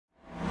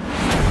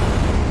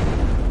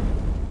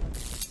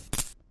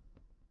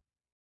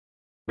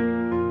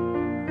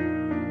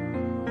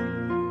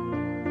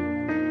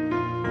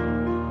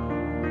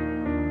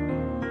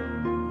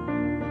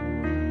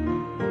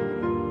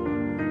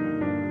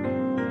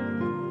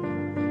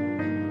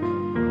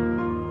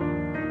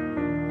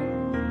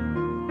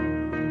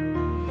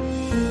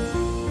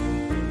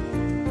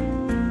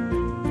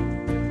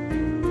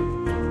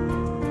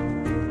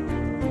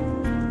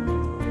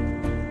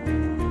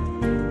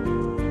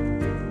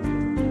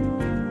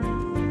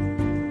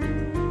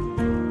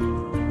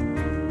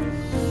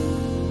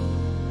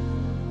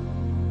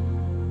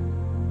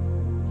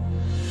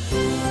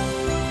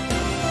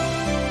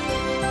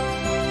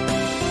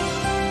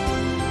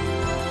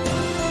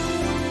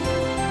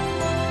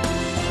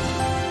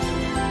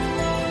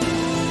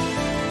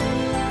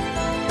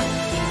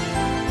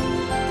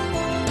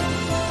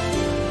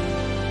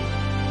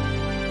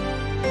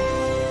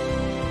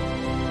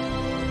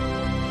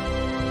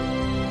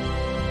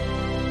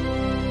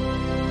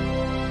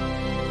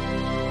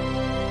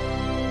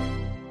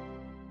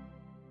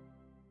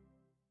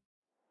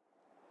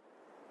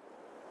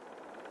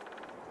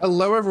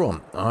Hello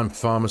everyone, I'm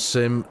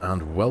FARMERSIM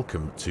and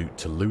welcome to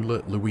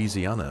Tallulah,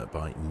 Louisiana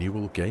by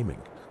Newell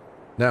Gaming.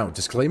 Now,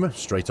 disclaimer,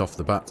 straight off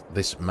the bat,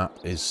 this map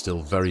is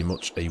still very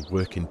much a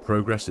work in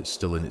progress, it's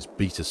still in its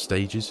beta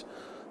stages.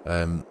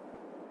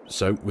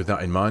 So, with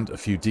that in mind, a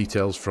few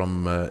details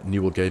from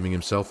Newell Gaming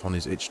himself on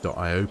his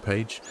itch.io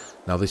page.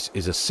 Now, this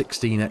is a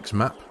 16x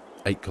map,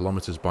 8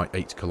 kilometers by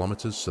 8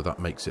 kilometers, so that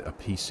makes it a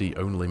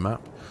PC-only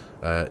map.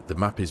 The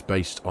map is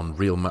based on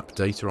real map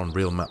data, on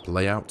real map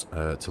layout.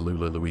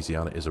 Tallulah,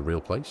 Louisiana is a real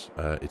place.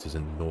 It is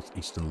in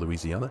northeastern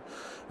Louisiana.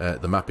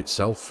 The map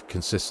itself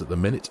consists at the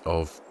minute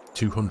of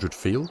 200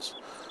 fields.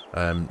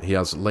 He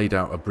has laid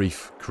out a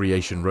brief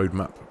creation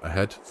roadmap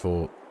ahead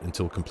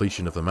until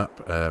completion of the map.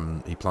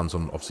 He plans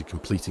on obviously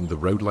completing the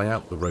road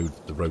layout. The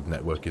road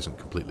network isn't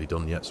completely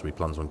done yet, so he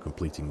plans on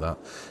completing that.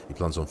 He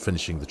plans on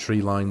finishing the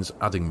tree lines,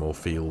 adding more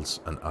fields,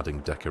 and adding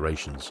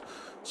decorations.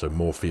 So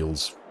more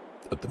fields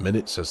at the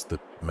minute says there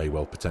may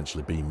well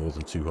potentially be more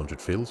than 200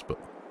 fields, but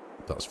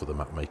that's for the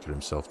map maker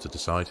himself to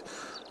decide.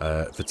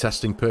 For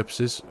testing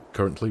purposes,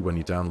 currently when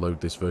you download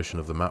this version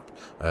of the map,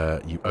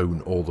 you own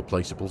all the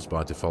placeables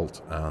by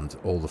default, and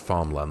all the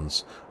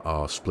farmlands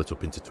are split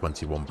up into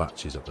 21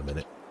 batches at the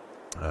minute.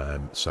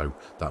 So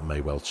that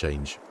may well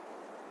change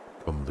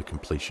come the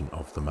completion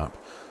of the map.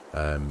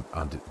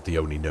 And the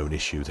only known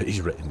issue that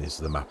he's written is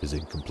the map is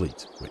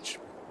incomplete, which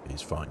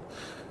is fine.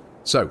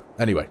 So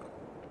anyway,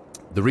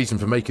 the reason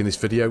for making this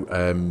video,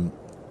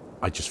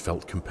 I just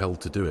felt compelled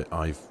to do it.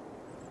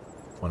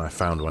 When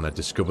I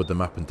discovered the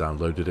map and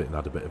downloaded it and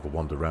had a bit of a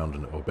wander around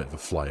or a bit of a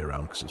fly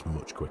around because it's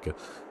much quicker,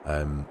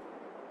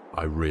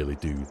 I really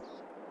do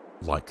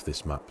like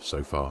this map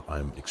so far. I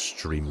am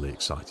extremely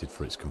excited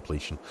for its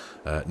completion.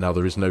 Now,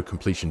 there is no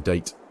completion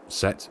date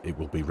set. It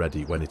will be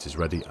ready when it is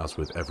ready, as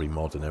with every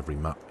mod and every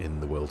map in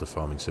the world of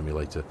Farming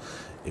Simulator.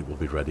 It will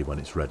be ready when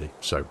it's ready.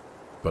 So,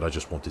 but I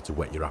just wanted to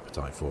whet your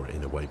appetite for it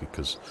in a way,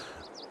 because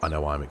I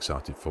know I'm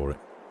excited for it.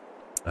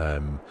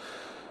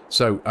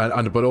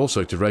 But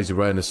also to raise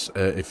awareness,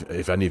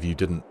 if any of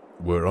you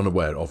were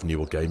unaware of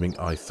Newell Gaming,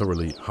 I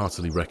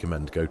heartily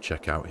recommend go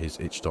check out his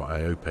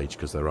itch.io page,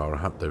 because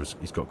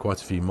he's got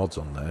quite a few mods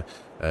on there,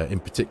 in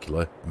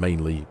particular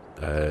mainly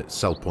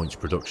Cell Points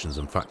Productions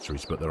and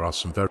Factories, but there are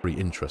some very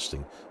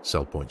interesting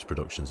Cell Points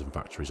Productions and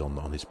Factories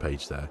on his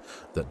page there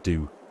that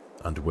do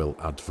and will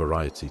add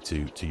variety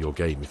to your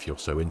game if you're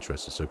so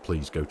interested. So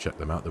please go check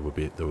them out. There will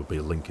be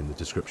a link in the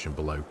description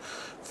below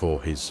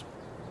for his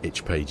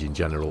itch page in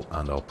general,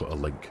 and I'll put a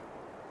link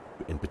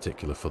in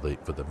particular for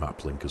the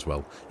map link as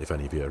well, if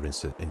any of you are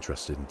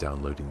interested in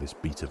downloading this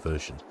beta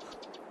version.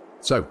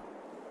 So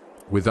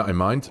with that in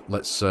mind,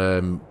 let's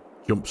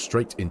jump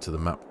straight into the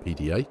map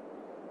PDA.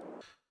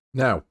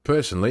 Now,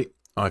 personally,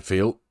 I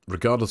feel,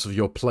 regardless of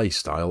your play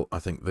style, I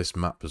think this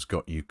map has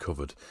got you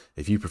covered.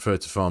 If you prefer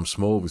to farm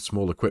small with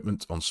small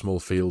equipment on small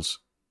fields,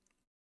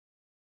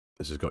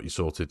 this has got you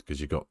sorted, because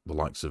you've got the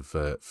likes of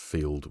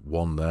field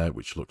 1 there,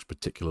 which looks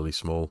particularly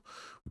small.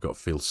 We've got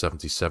field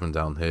 77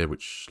 down here,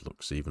 which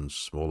looks even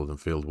smaller than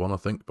field 1, I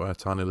think, by a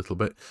tiny little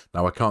bit.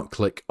 Now, I can't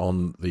click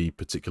on the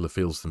particular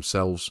fields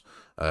themselves.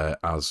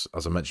 As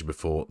I mentioned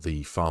before,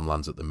 the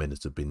farmlands at the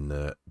minute have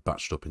been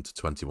batched up into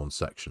 21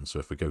 sections. So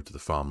if we go to the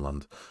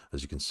farmland,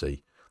 as you can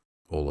see,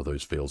 all of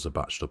those fields are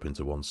batched up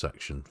into one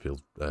section.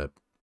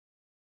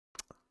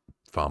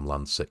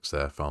 Farmland 6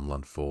 there,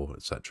 farmland 4,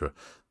 etc.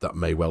 That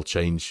may well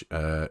change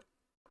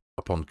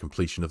upon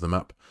completion of the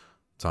map.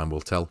 Time will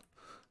tell.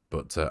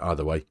 But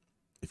either way,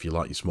 if you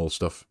like your small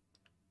stuff,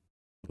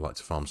 you like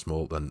to farm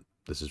small, then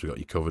this has got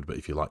you covered. But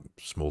if you like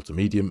small to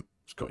medium,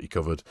 it's got you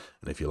covered.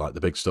 And if you like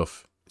the big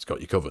stuff, it's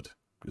got you covered.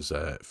 Because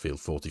field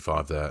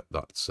 45 there,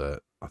 that's I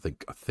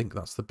think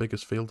that's the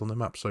biggest field on the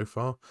map so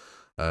far.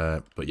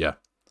 But yeah,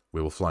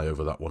 we will fly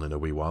over that one in a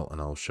wee while,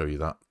 and I'll show you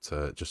that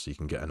just so you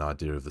can get an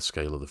idea of the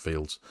scale of the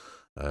fields.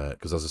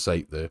 Because as I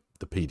say, the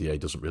PDA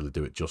doesn't really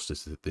do it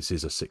justice. This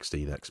is a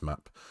 16x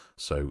map,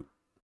 so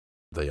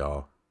they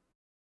are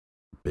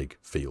big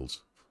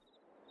fields.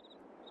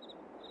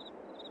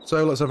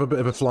 So let's have a bit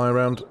of a fly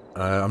around.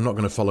 I'm not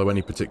going to follow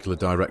any particular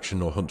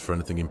direction or hunt for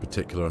anything in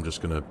particular. I'm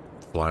just going to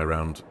fly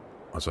around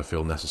as I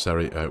feel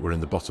necessary. We're in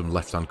the bottom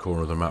left-hand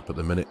corner of the map at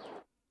the minute,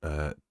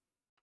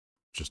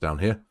 just down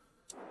here.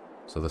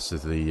 So this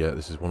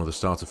is one of the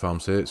starter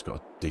farms here. It's got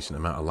a decent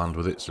amount of land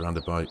with it,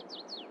 surrounded by a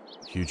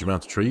huge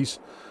amount of trees.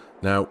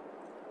 Now,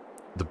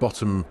 the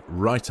bottom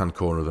right-hand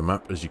corner of the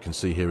map, as you can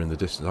see here in the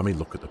distance, I mean,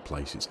 look at the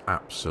place. It's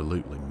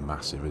absolutely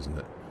massive, isn't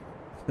it?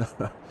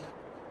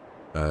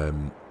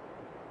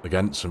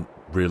 Again, some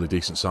really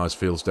decent-sized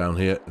fields down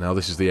here. Now,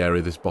 this is the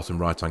area, this bottom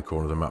right-hand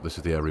corner of the map, this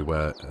is the area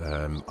where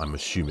I'm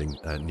assuming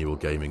Newell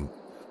Gaming,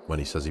 when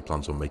he says he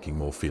plans on making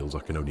more fields, I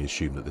can only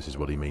assume that this is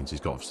what he means.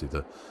 He's got obviously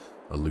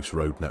a loose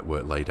road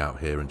network laid out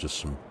here and just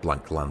some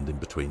blank land in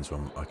between, so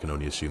I can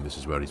only assume this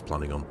is where he's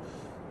planning on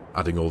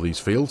adding all these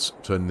fields,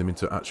 turning them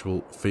into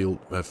actual field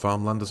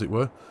farmland, as it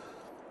were.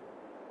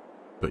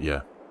 But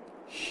yeah,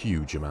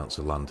 huge amounts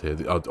of land here.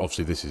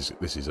 Obviously, this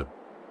is a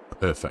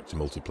perfect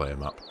multiplayer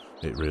map.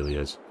 It really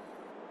is.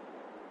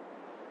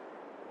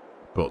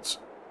 But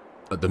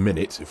at the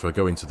minute, if I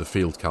go into the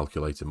field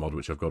calculator mod,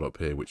 which I've got up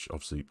here, which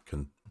obviously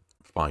can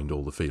find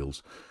all the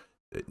fields,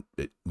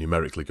 it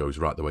numerically goes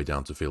right the way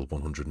down to field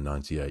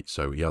 198.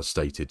 So he has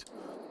stated,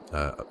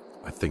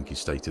 I think he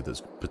stated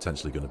there's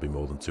potentially going to be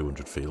more than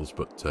 200 fields,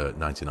 but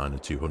 99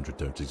 and 200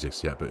 don't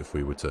exist yet. But if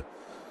we were to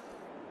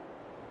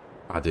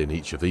add in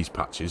each of these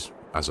patches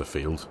as a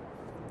field,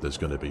 there's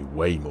going to be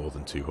way more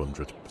than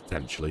 200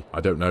 potentially.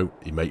 I don't know.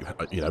 He may,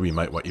 you know, he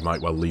might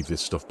well leave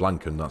this stuff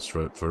blank, and that's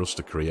for us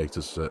to create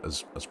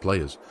as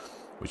players,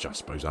 which I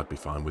suppose I'd be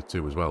fine with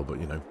too as well.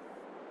 But you know,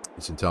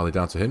 it's entirely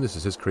down to him. This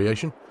is his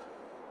creation.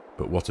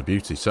 But what a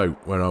beauty. So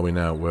where are we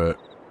now? We're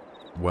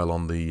well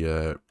on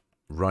the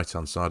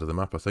right-hand side of the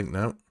map, I think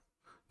now.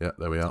 Yeah,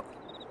 there we are.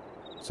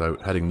 So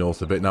heading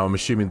north a bit. Now I'm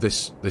assuming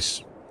this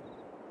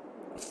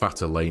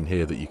fatter lane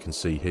here that you can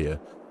see here,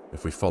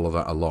 if we follow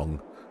that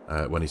along,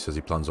 when he says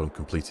he plans on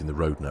completing the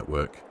road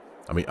network.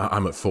 I mean,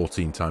 I'm at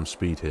 14 times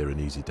speed here in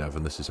easy dev,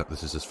 and this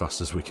is as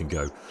fast as we can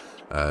go.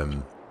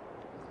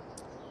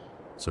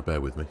 So bear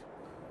with me.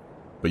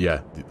 But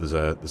yeah,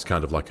 there's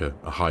kind of like a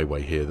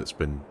highway here that's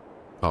been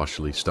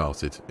partially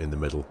started in the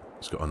middle.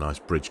 It's got a nice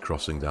bridge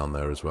crossing down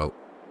there as well.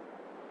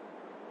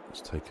 Let's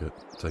take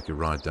a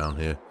ride down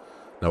here.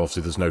 Now,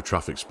 obviously, there's no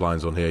traffic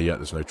splines on here yet.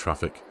 There's no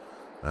traffic.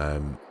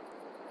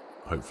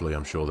 Hopefully,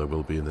 I'm sure there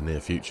will be in the near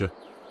future.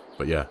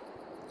 But yeah,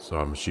 so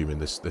I'm assuming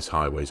this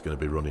highway is going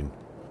to be running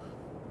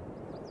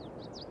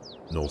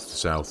north to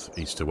south,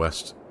 east to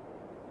west.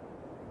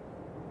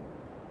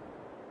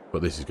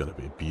 But this is going to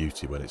be a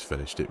beauty when it's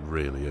finished. It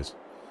really is.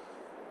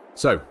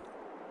 So,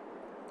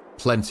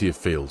 plenty of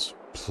fields.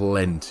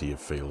 Plenty of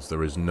fields.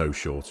 There is no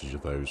shortage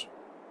of those.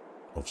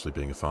 Obviously,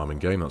 being a farming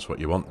game, that's what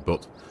you want,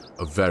 but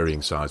of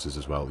varying sizes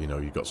as well. You know,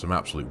 you've got some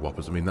absolute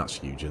whoppers. I mean, that's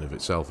huge in of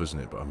itself, isn't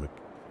it? But I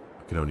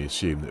can only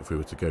assume that if we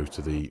were to go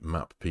to the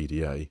map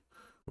PDA,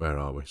 where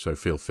are we? So,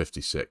 field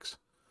 56.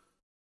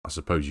 I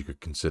suppose you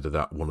could consider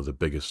that one of the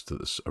biggest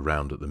that's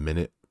around at the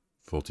minute.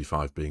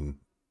 45 being,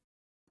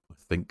 I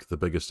think, the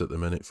biggest at the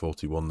minute.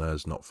 41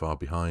 there's not far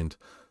behind.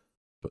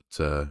 But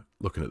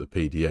looking at the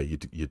PDA,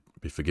 you'd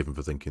be forgiven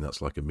for thinking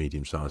that's like a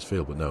medium-sized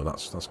field. But no,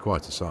 that's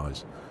quite a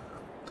size.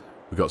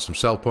 We've got some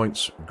sell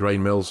points,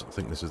 grain mills. I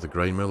think this is the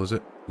grain mill, is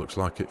it? Looks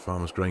like it.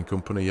 Farmers Grain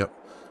Company, yep.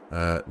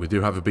 We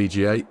do have a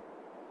BGA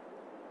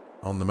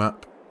on the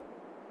map.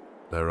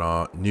 There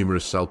are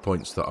numerous sell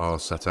points that are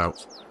set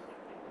out.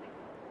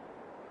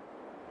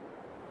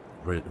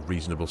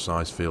 Reasonable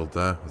size field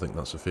there. I think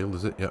that's a field,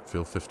 is it? Yep,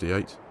 field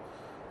 58.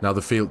 Now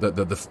the field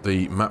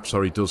the map,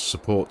 sorry, does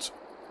support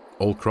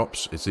all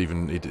crops.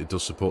 It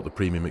does support the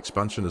premium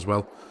expansion as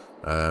well.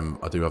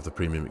 I do have the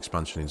premium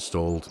expansion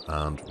installed,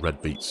 and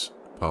red beets,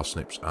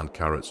 parsnips and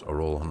carrots are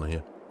all on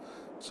here,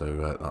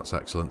 so that's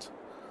excellent.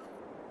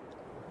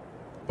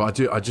 But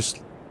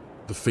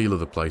the feel of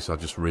the place, I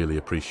just really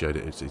appreciate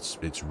it.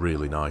 It's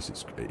really nice.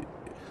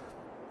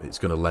 It's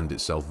going to lend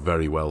itself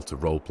very well to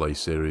roleplay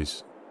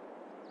series,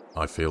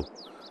 I feel.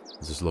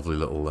 There's this lovely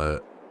little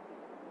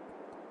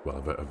well,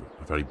 a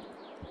very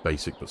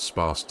basic but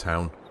sparse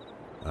town.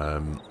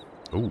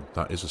 Oh,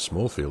 that is a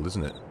small field,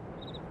 isn't it?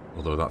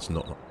 Although that's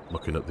not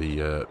looking at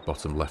the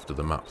bottom left of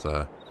the map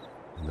there.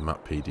 In the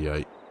map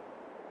PDA,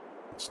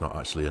 it's not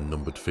actually a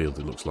numbered field.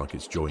 It looks like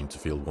it's joined to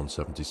field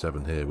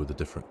 177 here with a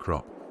different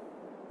crop.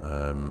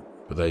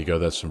 But there you go.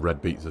 There's some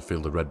red beets, a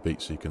field of red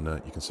beets. So you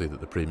can see that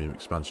the premium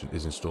expansion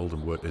is installed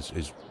and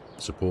is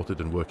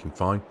supported and working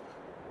fine.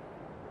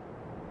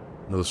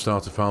 Another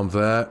starter farm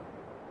there.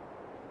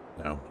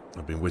 Now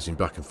I've been whizzing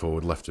back and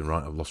forward, left and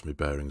right. I've lost my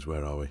bearings.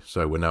 Where are we?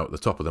 So we're now at the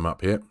top of the map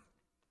here,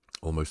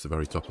 almost the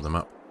very top of the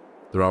map.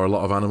 There are a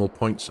lot of animal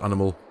points,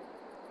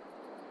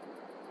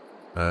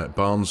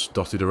 barns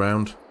dotted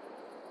around.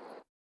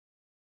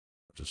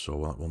 I just saw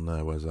that one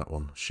there. Where's that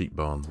one? Sheep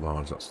barn,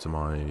 large. That's to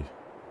my...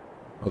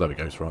 Oh, there we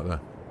go. It's right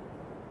there.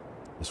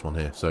 This one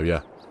here. So,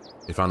 yeah.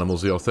 If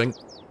animals are your thing,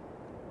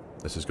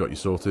 this has got you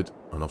sorted.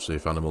 And obviously,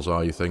 if animals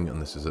are your thing, and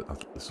this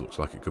looks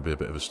like it could be a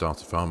bit of a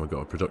starter farm. We've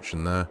got a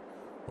production there.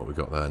 What we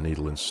got there?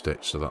 Needle and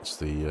stitch. So that's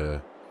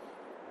the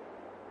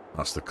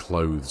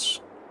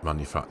clothes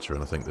manufacturer.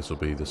 And I think this will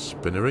be the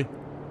spinnery.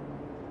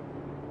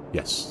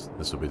 Yes,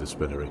 this will be the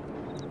spinnery.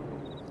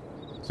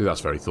 See,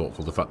 that's very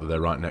thoughtful, the fact that they're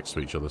right next to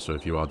each other. So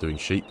if you are doing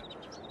sheep,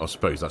 I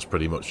suppose that's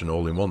pretty much an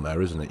all-in-one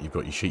there, isn't it? You've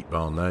got your sheep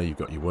barn there, you've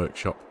got your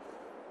workshop,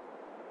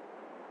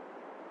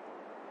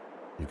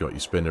 you've got your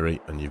spinnery,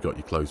 and you've got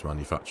your clothes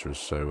manufacturers.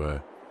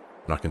 So,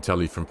 and I can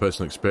tell you from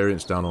personal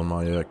experience down on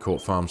my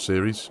Court Farm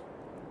series,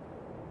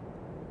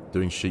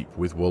 doing sheep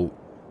with wool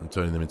and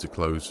turning them into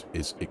clothes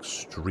is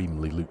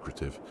extremely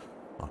lucrative.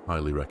 I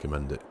highly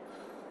recommend it.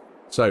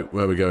 So,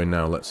 where are we going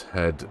now? Let's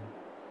head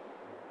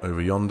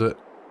over yonder.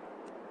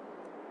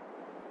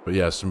 But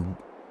yeah,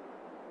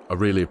 I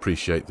really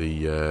appreciate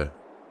the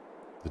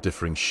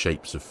differing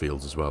shapes of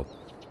fields as well.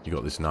 You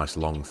got this nice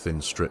long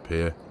thin strip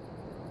here.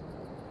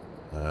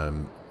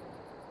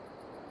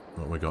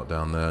 What we got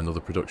down there? Another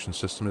production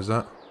system, is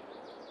that?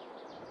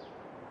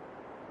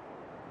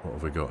 What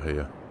have we got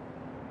here?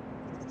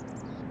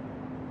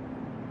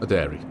 A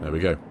dairy. There we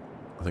go.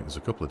 I think there's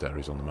a couple of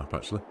dairies on the map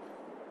actually.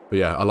 But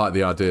yeah, I like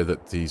the idea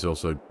that these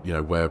also, you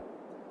know, where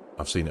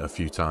I've seen it a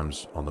few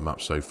times on the map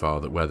so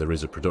far, that where there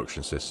is a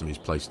production system, he's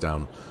placed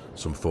down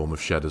some form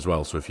of shed as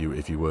well. So if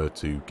you were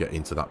to get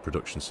into that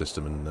production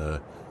system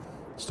and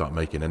start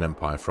making an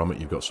empire from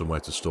it, you've got somewhere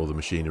to store the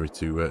machinery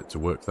to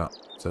work that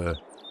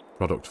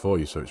product for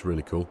you. So it's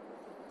really cool.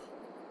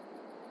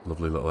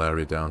 Lovely little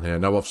area down here.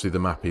 Now, obviously, the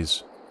map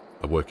is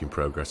a work in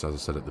progress. As I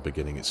said at the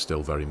beginning, it's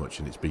still very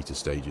much in its beta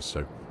stages.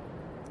 So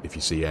if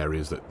you see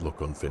areas that look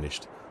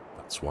unfinished,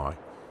 that's why.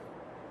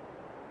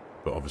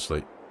 But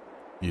obviously,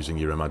 using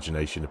your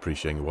imagination,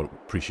 appreciating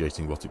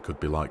what it could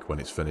be like when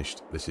it's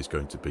finished, this is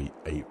going to be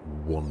a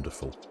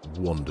wonderful,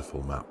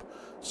 wonderful map.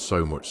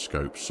 So much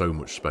scope, so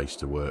much space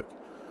to work.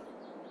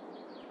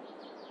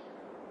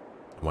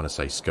 When I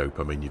say scope,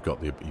 I mean you've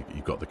got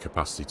the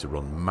capacity to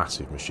run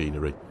massive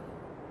machinery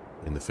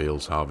in the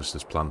fields,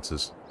 harvesters,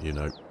 planters, you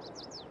know,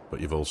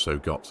 but you've also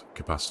got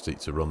capacity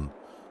to run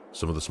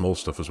some of the small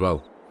stuff as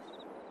well.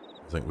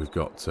 I think we've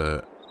got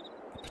a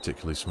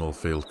particularly small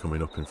field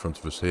coming up in front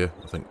of us here.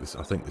 I think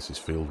this is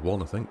field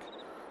 1, I think.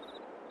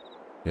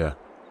 Yeah.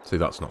 See,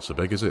 that's not so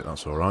big, is it?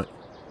 That's all right.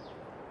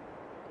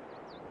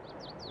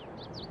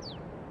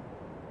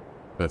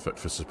 Perfect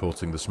for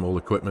supporting the small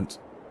equipment.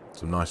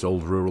 Some nice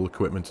old rural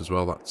equipment as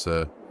well. That's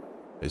it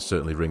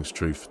certainly rings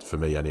true for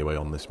me anyway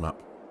on this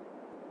map.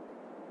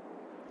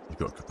 You've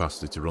got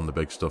capacity to run the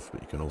big stuff,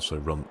 but you can also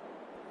run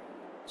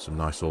some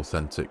nice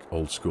authentic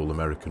old school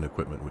American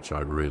equipment, which I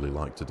really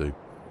like to do.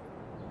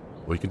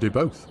 Or you can do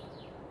both.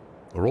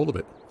 Or all of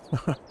it.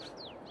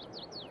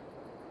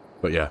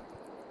 But yeah,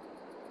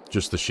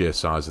 just the sheer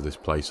size of this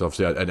place.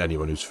 Obviously, and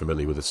anyone who's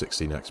familiar with a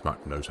 16x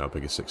map knows how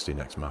big a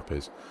 16x map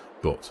is.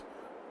 But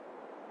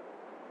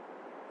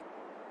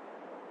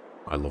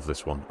I love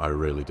this one. I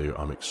really do.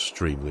 I'm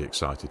extremely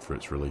excited for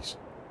its release.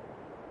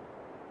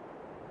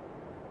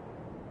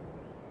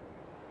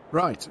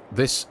 Right,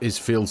 this is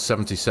field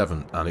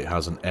 77 and it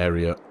has an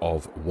area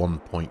of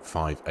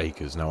 1.5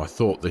 acres. Now I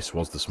thought this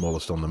was the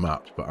smallest on the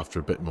map, but after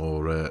a bit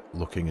more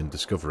looking and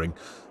discovering,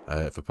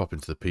 if I pop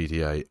into the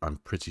PDA, I'm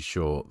pretty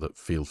sure that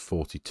field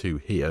 42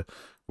 here,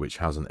 which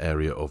has an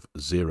area of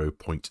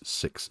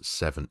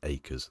 0.67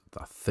 acres,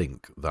 I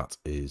think that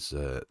is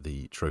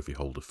the trophy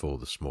holder for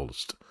the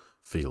smallest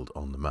field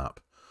on the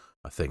map,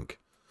 I think.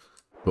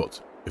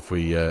 But if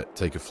we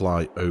take a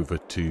fly over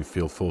to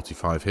field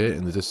 45 here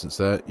in the distance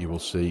there, you will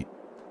see,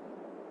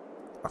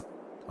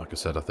 like I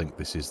said, I think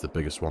this is the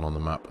biggest one on the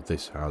map.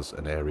 This has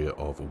an area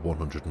of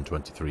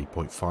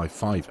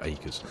 123.55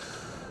 acres.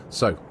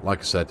 So, like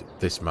I said,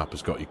 this map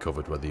has got you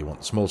covered. Whether you want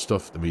the small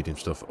stuff, the medium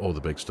stuff, or the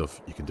big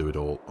stuff, you can do it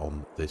all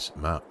on this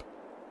map.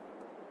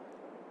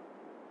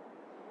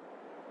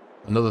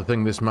 Another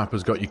thing this map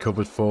has got you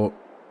covered for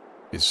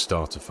is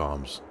starter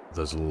farms.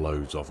 There's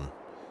loads of them.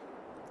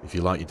 If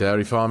you like your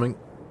dairy farming,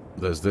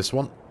 there's this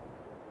one.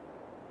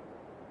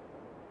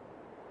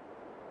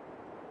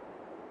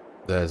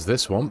 There's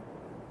this one.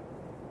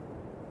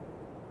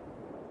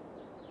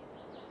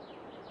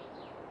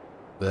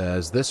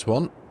 There's this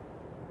one.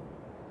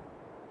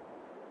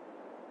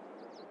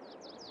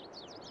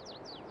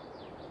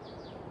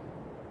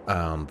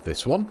 And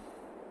this one.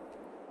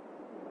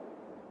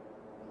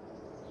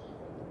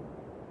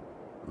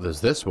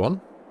 There's this one.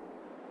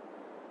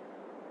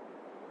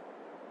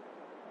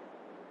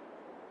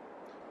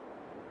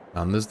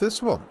 And there's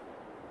this one.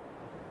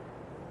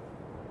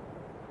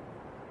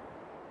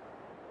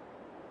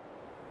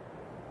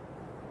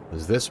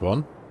 There's this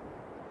one.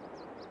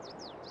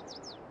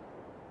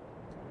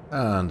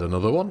 And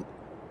another one.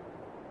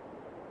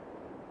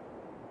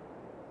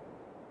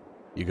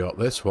 You got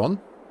this one.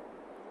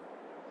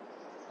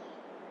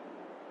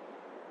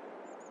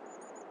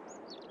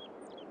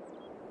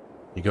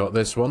 You got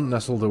this one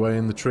nestled away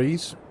in the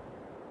trees.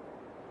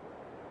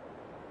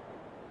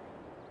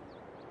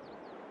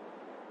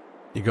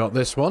 You got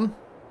this one.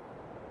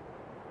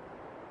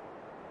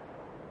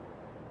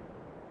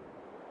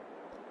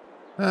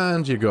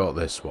 And you got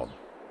this one.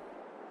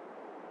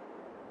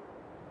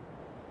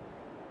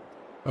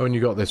 Oh, and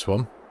you got this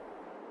one.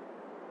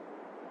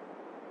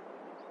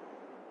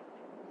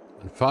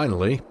 And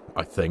finally,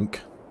 I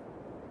think,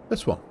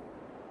 this one.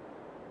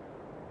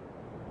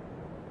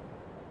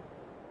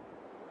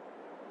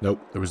 Nope,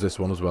 there was this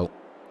one as well.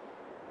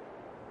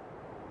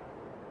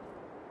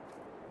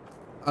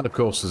 And of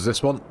course there's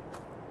this one,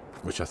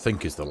 which I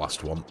think is the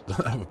last one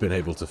that I've been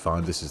able to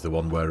find. This is the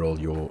one where all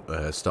your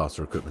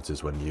starter equipment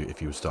is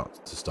if you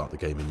start the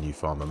game in new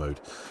farmer mode.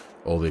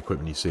 All the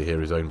equipment you see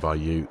here is owned by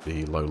you.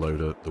 The low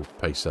loader, the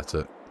pace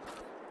setter,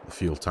 the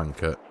fuel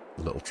tanker,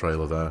 the little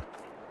trailer there.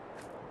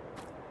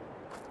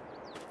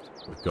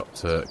 We've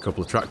got a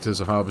couple of tractors,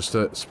 a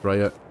harvester, a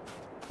sprayer,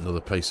 another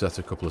pace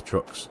setter, a couple of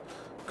trucks,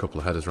 a couple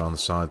of headers around the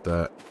side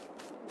there.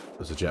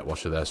 There's a jet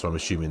washer there, so I'm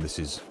assuming this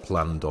is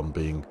planned on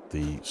being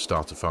the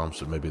starter farm,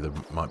 so maybe there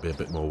might be a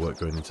bit more work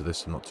going into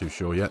this. I'm not too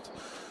sure yet.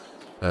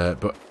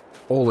 But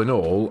all in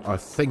all, I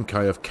think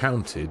I have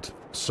counted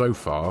so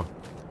far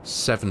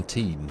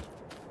 17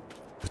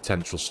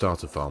 potential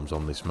starter farms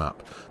on this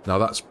map. Now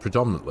that's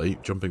predominantly,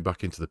 jumping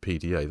back into the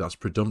PDA, that's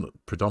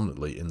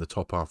predominantly in the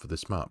top half of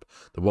this map.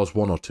 There was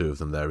one or two of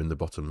them there in the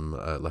bottom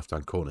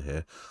left-hand corner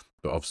here,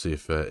 but obviously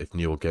if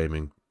Newell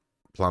Gaming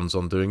plans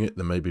on doing it,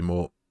 there may be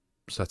more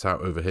set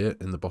out over here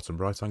in the bottom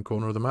right-hand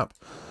corner of the map.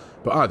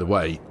 But either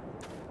way,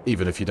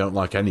 even if you don't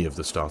like any of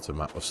the starter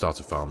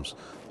farms,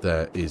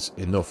 there is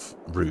enough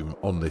room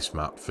on this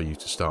map for you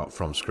to start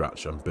from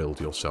scratch and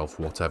build yourself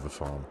whatever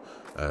farm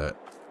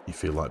you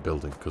feel like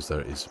building, because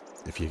there is,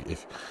 if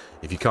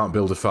you can't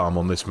build a farm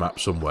on this map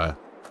somewhere,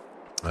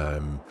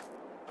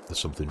 there's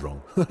something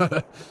wrong,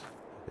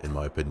 in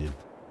my opinion.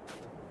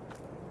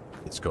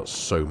 It's got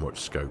so much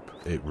scope,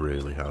 it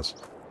really has.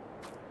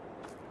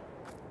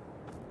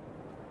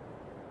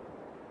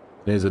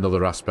 Here's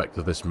another aspect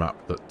of this map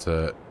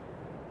that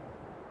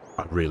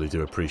I really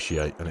do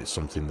appreciate, and it's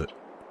something that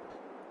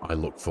I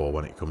look for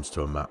when it comes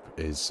to a map,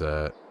 is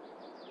how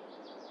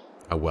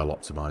well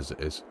optimized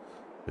it is.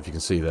 If you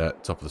can see there,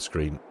 top of the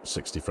screen,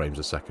 60 frames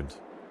a second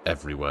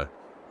everywhere,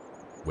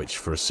 which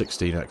for a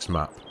 16x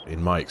map,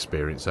 in my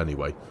experience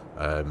anyway,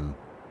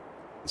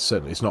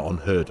 certainly it's not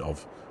unheard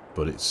of,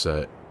 but it's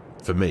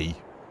for me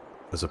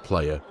as a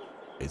player,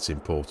 it's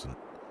important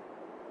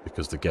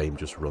because the game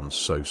just runs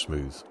so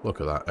smooth. Look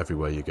at that,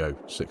 everywhere you go,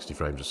 60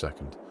 frames a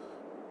second.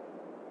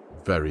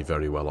 Very,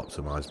 very well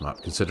optimized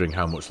map, considering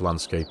how much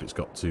landscape it's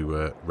got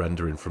to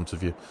render in front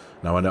of you.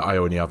 Now, I know I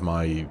only have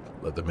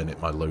at the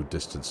minute, my load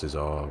distances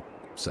are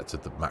set to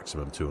the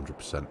maximum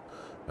 200%.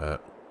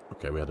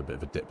 Okay, we had a bit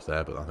of a dip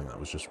there, but I think that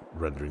was just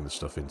rendering the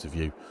stuff into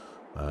view.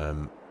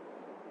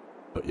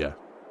 But yeah,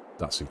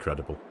 that's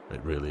incredible.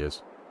 It really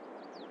is.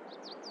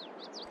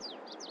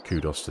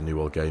 Kudos to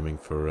Newell Gaming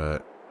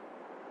for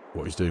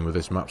what he's doing with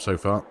this map so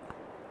far.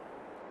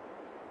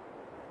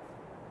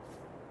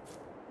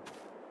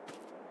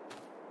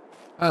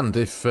 And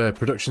if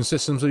production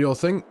systems are your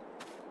thing,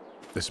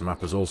 this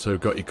map has also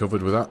got you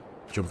covered with that.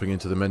 Jumping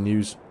into the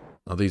menus.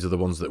 Now, these are the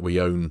ones that we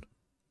own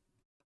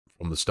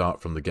from the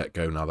start, from the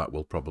get-go. Now, that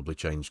will probably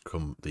change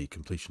come the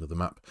completion of the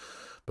map.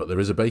 But there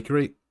is a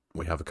bakery,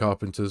 we have a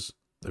carpenter's,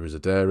 there is a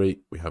dairy,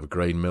 we have a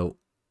grain mill,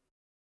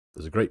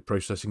 there's a grape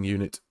processing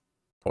unit,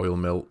 oil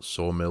mill,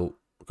 sawmill,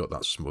 we've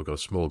got a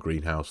small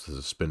greenhouse, there's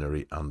a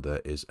spinnery, and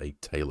there is a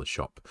tailor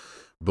shop.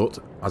 But,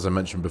 as I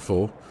mentioned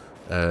before,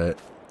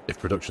 if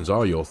productions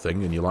are your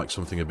thing and you like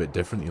something a bit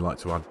different, you like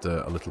to add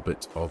a little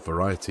bit of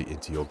variety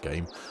into your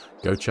game,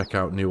 go check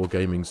out Newell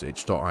Gaming's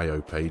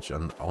itch.io page,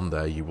 and on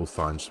there you will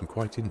find some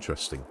quite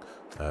interesting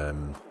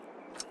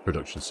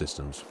production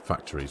systems,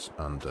 factories,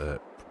 and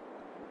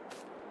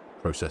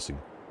processing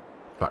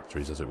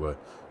factories, as it were.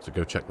 So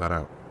go check that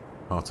out.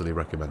 Heartily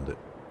recommend it.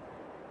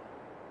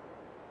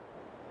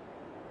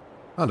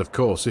 And of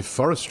course, if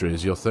forestry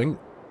is your thing,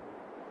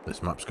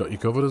 this map's got you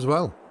covered as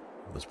well.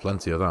 There's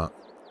plenty of that.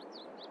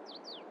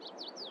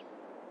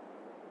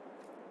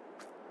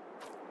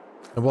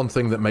 And one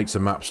thing that makes a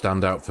map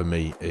stand out for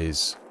me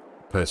is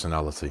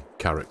personality,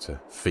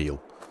 character,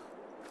 feel.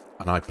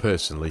 And I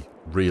personally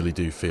really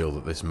do feel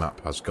that this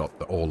map has got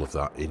all of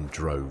that in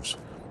droves.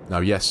 Now,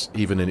 yes,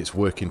 even in its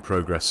work in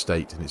progress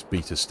state, in its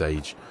beta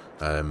stage,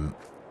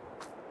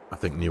 I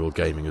think Newell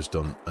Gaming has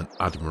done an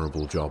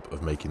admirable job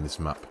of making this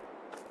map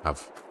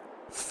have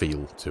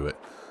feel to it.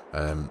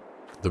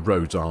 The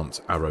roads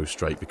aren't arrow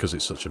straight because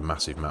it's such a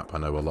massive map. I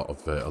know a lot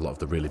of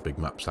the really big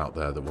maps out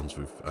there, the ones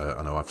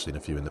I know I've seen a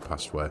few in the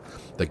past where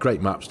they're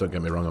great maps. Don't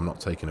get me wrong, I'm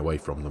not taking away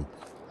from them,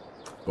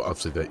 but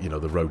obviously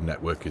the road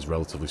network is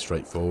relatively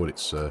straightforward.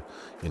 It's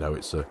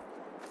it's a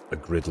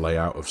grid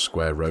layout of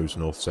square roads,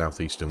 north, south,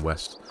 east, and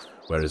west.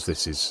 Whereas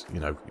this is,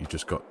 you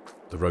just got,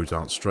 the roads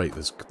aren't straight.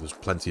 There's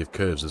plenty of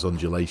curves. There's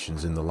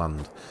undulations in the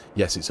land.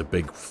 Yes, it's a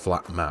big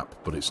flat map,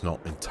 but it's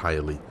not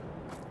entirely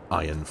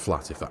iron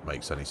flat, if that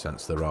makes any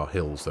sense. There are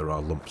hills, there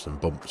are lumps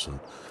and bumps and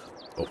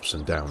ups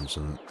and downs,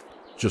 and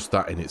just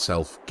that in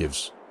itself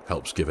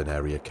helps give an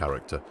area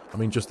character. I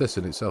mean, just this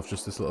in itself,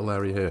 just this little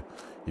area here.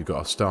 You've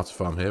got a starter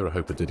farm here. I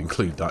hope I did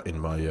include that in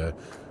my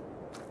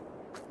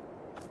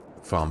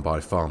farm by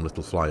farm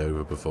little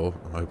flyover before.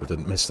 I hope I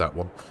didn't miss that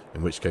one,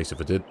 in which case if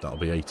I did, that'll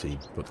be 18.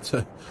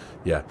 But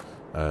yeah,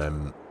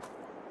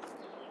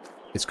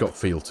 it's got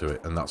feel to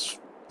it, and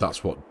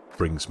that's what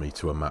brings me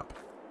to a map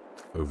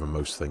over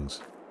most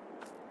things.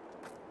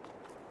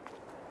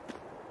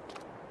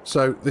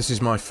 So this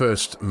is my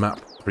first map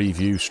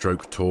preview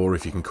stroke tour,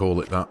 if you can call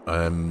it that,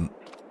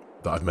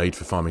 that I've made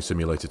for Farming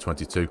Simulator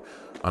 22,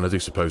 and I do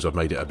suppose I've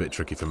made it a bit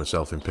tricky for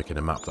myself in picking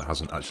a map that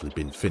hasn't actually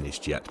been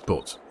finished yet,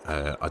 but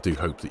I do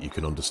hope that you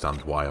can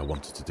understand why I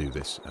wanted to do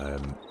this.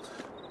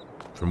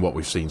 From what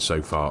we've seen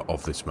so far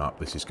of this map,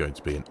 this is going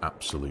to be an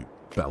absolute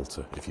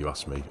belter, if you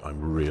ask me. I'm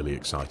really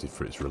excited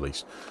for its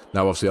release.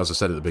 Now, obviously, as I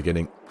said at the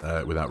beginning,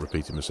 without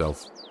repeating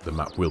myself, the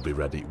map will be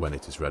ready when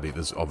it is ready.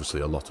 There's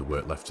obviously a lot of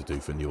work left to do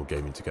for Newell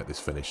Gaming to get this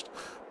finished,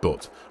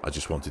 but I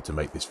just wanted to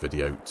make this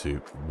video to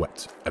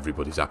whet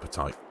everybody's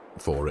appetite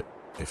for it,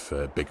 if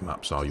big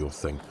maps are your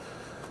thing.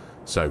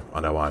 So, I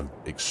know I'm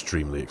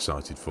extremely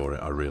excited for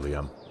it, I really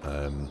am.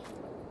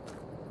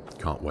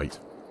 Can't wait.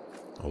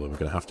 Although we're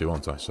going to have to,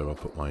 aren't I? So I'll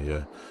put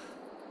my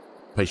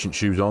patient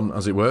shoes on,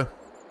 as it were.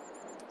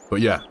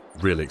 But yeah,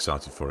 really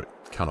excited for it.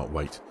 Cannot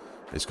wait.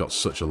 It's got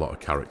such a lot of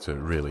character,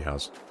 it really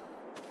has.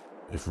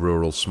 If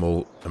rural,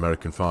 small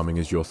American farming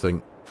is your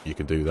thing, you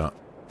can do that.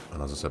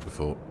 And as I said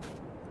before,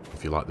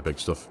 if you like the big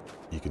stuff,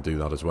 you can do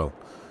that as well.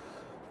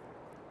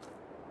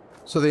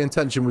 So the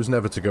intention was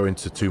never to go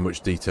into too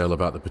much detail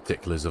about the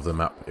particulars of the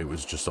map. It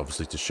was just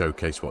obviously to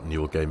showcase what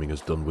Newell Gaming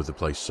has done with the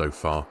place so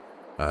far.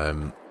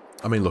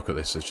 I mean, look at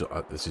this.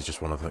 This is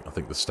just one of, I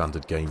think, the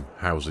standard game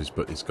houses,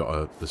 but it's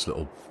got this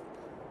little,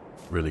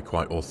 really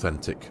quite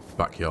authentic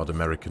backyard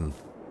American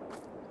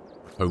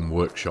home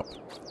workshop,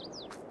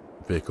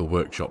 vehicle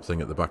workshop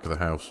thing at the back of the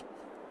house.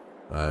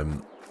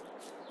 And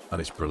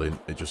it's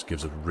brilliant. It just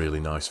gives a really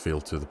nice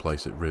feel to the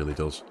place. It really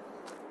does.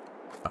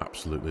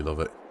 Absolutely love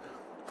it.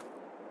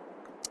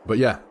 But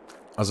yeah,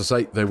 as I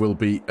say, there will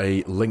be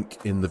a link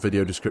in the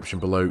video description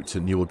below to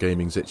Newell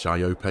Gaming's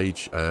itch.io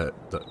page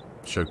that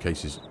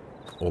showcases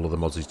all of the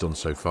mods he's done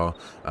so far,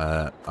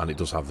 and it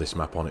does have this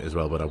map on it as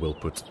well, but I will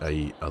put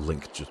a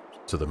link just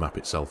to the map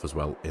itself as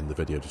well in the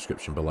video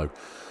description below.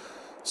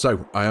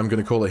 So I am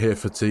going to call it here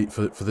for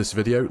this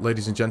video,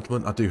 ladies and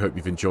gentlemen. I do hope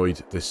you've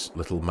enjoyed this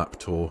little map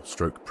tour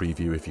stroke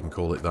preview, if you can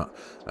call it that,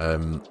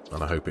 and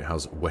I hope it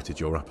has whetted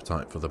your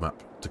appetite for the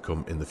map to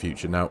come in the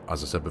future. Now,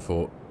 as I said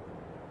before,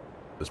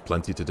 there's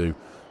plenty to do.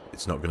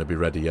 It's not going to be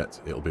ready yet.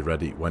 It'll be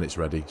ready when it's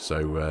ready.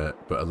 So,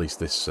 but at least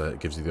this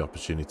gives you the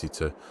opportunity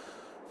to,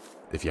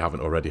 if you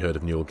haven't already heard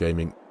of Newell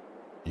Gaming,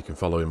 you can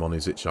follow him on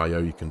his itch.io.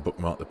 You can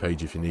bookmark the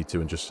page if you need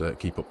to, and just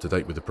keep up to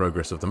date with the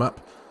progress of the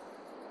map.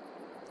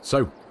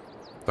 So,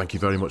 thank you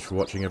very much for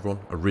watching, everyone.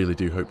 I really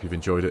do hope you've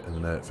enjoyed it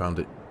and found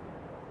it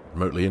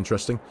remotely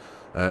interesting.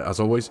 As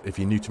always, if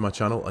you're new to my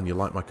channel and you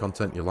like my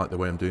content, you like the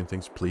way I'm doing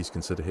things, please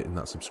consider hitting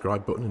that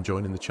subscribe button and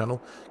joining the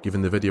channel,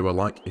 giving the video a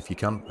like if you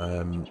can.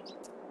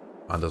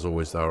 And as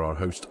always, there are a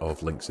host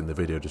of links in the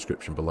video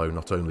description below,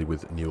 not only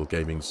with Newell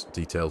Gaming's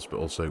details, but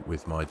also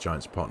with my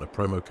Giants Partner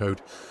promo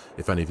code.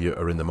 If any of you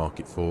are in the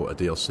market for a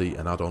DLC,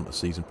 an add-on, a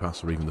season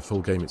pass, or even the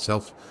full game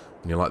itself,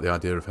 and you like the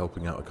idea of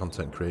helping out a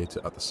content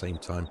creator at the same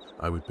time,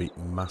 I would be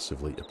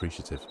massively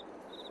appreciative.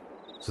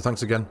 So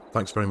thanks again.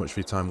 Thanks very much for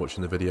your time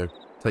watching the video.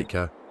 Take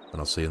care, and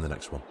I'll see you in the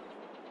next one.